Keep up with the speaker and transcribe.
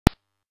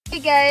Hey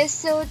guys,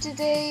 so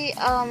today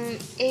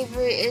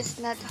Avery is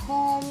not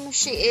home.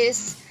 She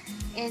is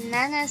in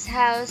Nana's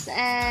house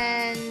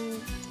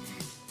and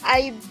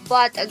I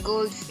bought a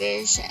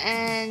goldfish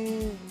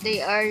and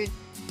they are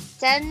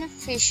 10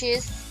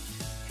 fishes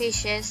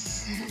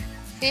fishes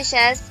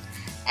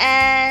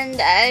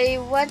and I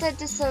wanted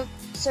to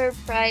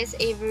surprise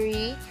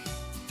Avery.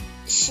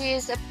 She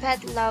is a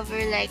pet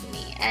lover like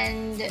me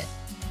and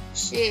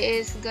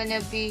she is gonna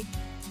be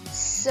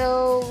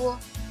so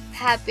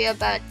happy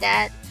about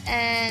that.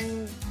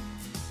 And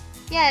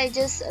yeah, I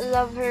just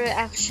love her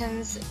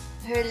reactions,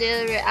 her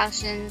little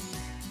reactions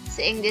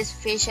seeing these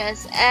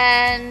fishes.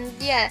 And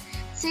yeah,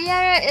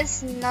 Ciara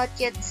is not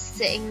yet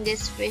seeing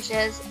these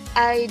fishes.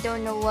 I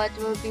don't know what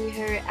will be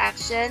her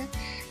reaction.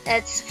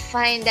 Let's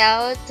find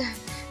out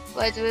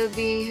what will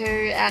be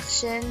her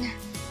reaction.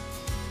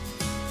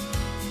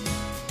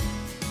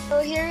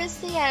 So here is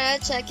Ciara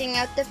checking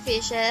out the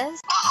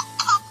fishes.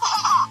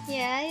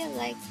 Yeah, I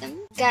like them.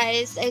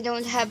 Guys, I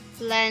don't have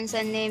plans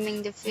on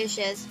naming the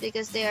fishes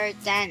because they are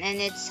 10 and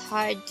it's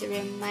hard to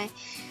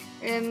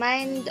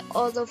remind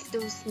all of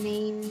those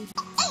names.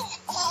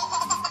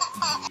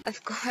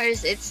 Of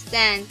course, it's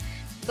 10.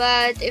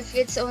 But if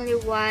it's only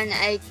one,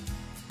 I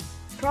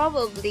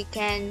probably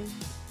can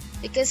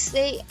because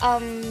they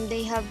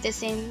have the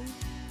same,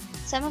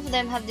 some of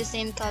them have the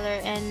same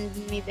color and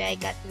maybe I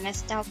got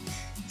messed up.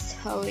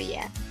 So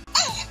yeah.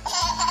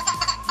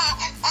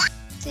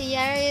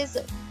 Ciara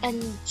is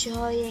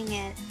enjoying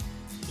it.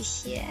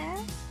 Yeah.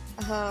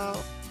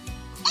 Oh.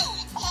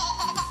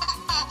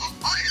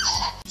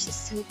 She's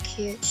so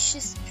cute.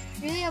 She's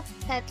really a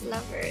pet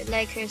lover,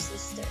 like her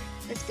sister.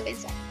 Let's go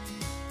inside.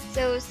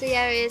 So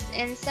Ciara is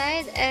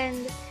inside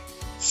and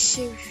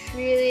she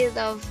really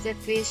loves the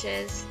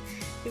fishes.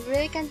 You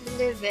really can't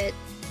believe it.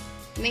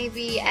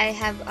 Maybe I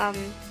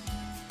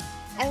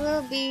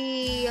will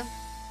be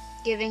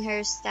giving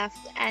her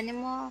stuffed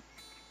animal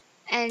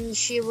and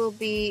she will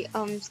be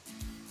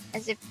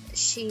as if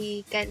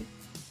you can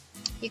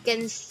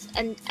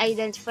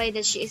identify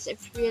that she is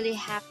really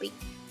happy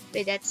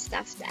with that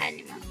stuffed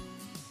animal.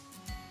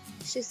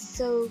 She's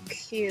so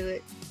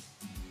cute.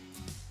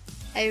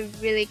 I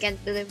really can't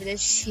believe that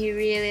she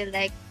really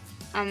like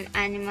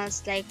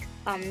animals like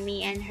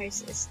me and her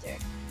sister.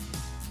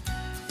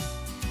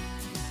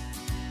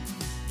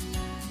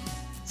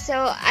 So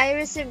I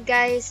received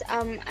guys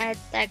a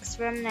text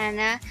from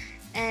Nana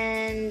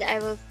and I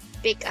will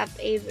pick up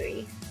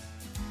Avery.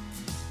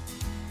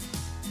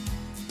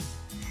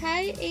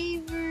 Hi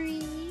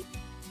Avery.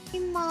 Hey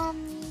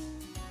mommy.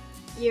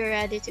 You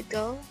ready to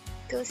go?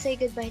 Go say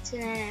goodbye to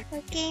Nana.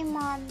 Okay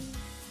mommy.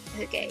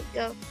 Okay,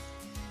 go.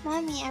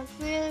 Mommy, I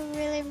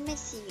really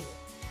miss you.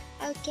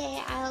 Okay,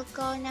 I'll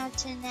go now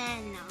to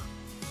Nana.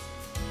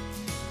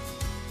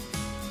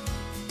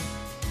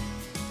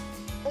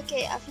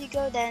 Okay, off you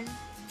go then.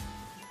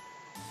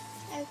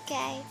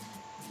 Okay.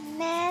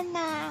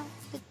 Nana,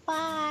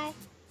 goodbye.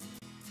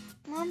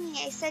 Mommy,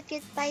 I said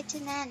goodbye to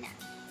Nana.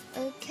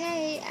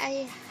 Okay,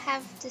 I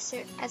have a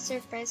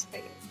surprise for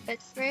you.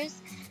 But first,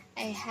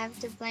 I have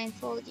to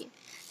blindfold you.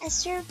 A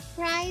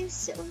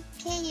surprise?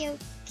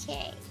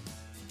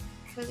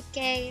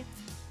 Okay.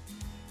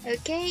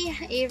 Okay,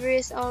 Avery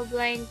is all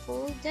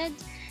blindfolded.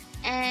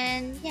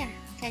 And yeah,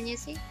 can you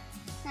see?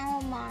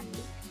 No,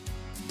 mommy.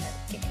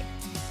 Okay.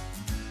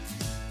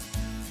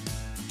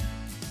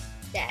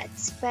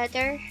 That's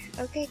better.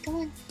 Okay, come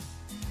on.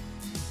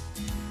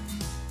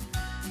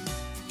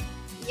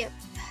 Yep.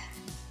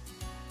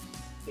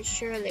 You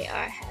surely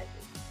are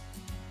happy.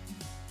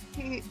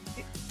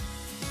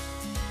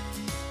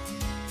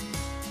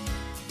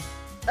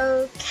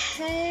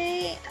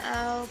 Okay,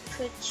 I'll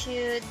put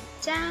you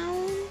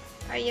down.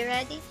 Are you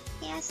ready?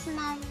 Yes,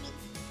 mommy.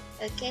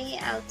 Okay,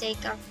 I'll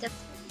take off the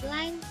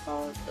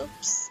blindfold.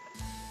 Oops.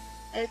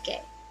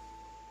 Okay.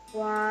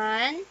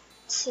 1,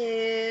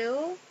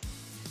 2,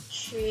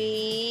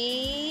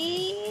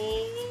 3.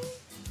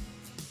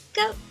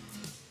 Go.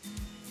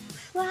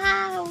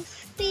 Wow,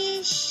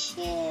 fishes.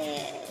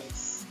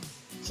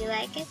 Do you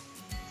like it?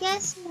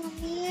 Yes,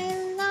 mommy,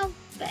 I love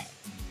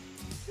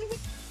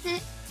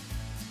it.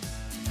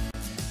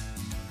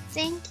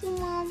 Thank you,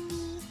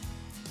 mommy.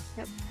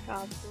 No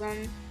problem.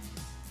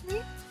 I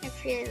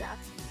really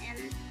love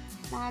him,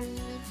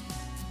 mommy.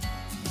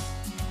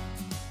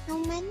 How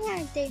many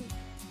are they?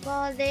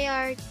 Well, they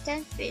are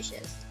 10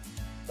 fishes.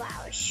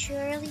 Wow,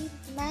 surely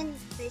many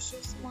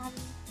fishes,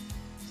 mommy.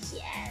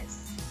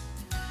 Yes.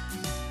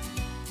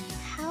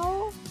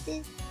 How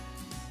did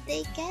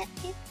they get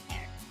in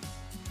there?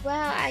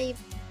 Well, I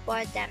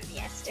bought them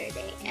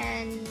yesterday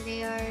and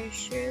they are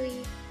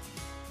surely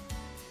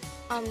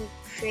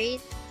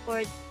great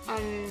for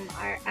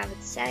our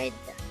outside.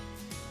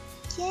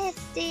 Yes,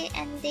 they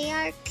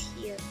are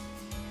cute.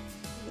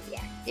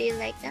 Yeah, do you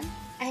like them?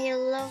 I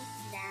love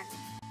them.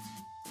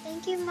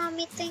 Thank you,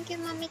 mommy. Thank you,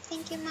 mommy.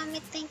 Thank you, mommy.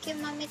 Thank you,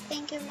 mommy.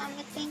 Thank you,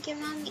 mommy. Thank you,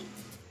 mommy.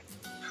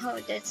 Oh,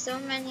 there's so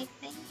many.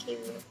 Thank you.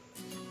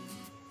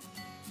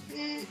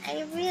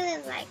 I really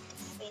like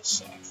the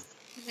fishes.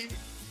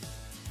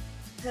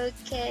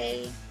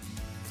 Okay.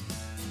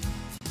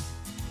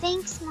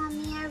 Thanks,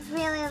 mommy. I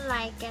really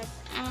like it,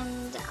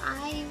 and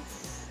I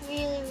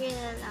really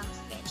love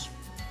fish.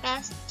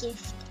 Best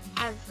gift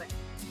ever.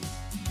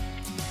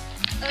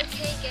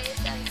 Okay, guys.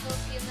 I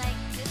hope you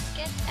like this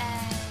gift,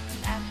 and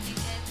I'll see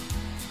you guys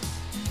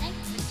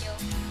next video.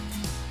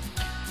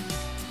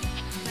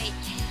 Wait,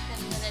 guys.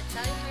 I'm gonna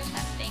tell you for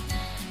something.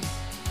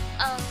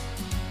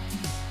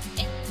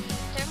 In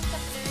terms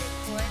of the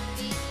reborn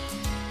baby,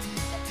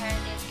 the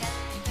Paradise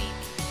Gallery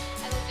baby,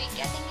 I will be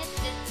getting it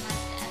this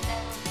month, and I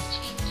will be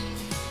changing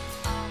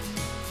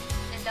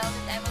the doll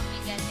that I will be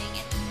getting.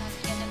 It's not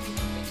gonna be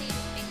the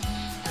potato face.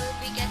 I will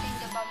be getting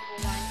the bamboo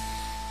one.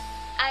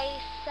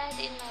 I said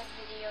in my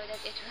video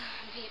that it's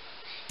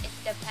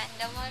the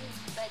panda one,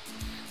 but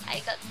I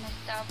got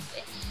messed up.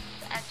 It's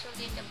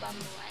actually the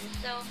bamboo one.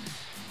 So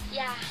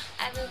yeah,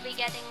 I will be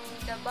getting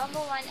the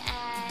bamboo one,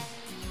 and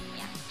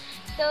yeah.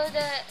 So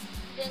the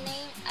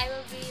name, I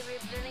will be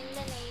revealing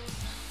the name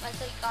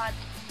once I got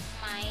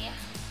my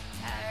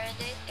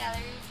Paradise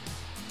Gallery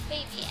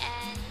baby,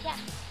 and yeah.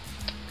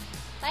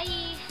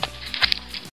 Bye!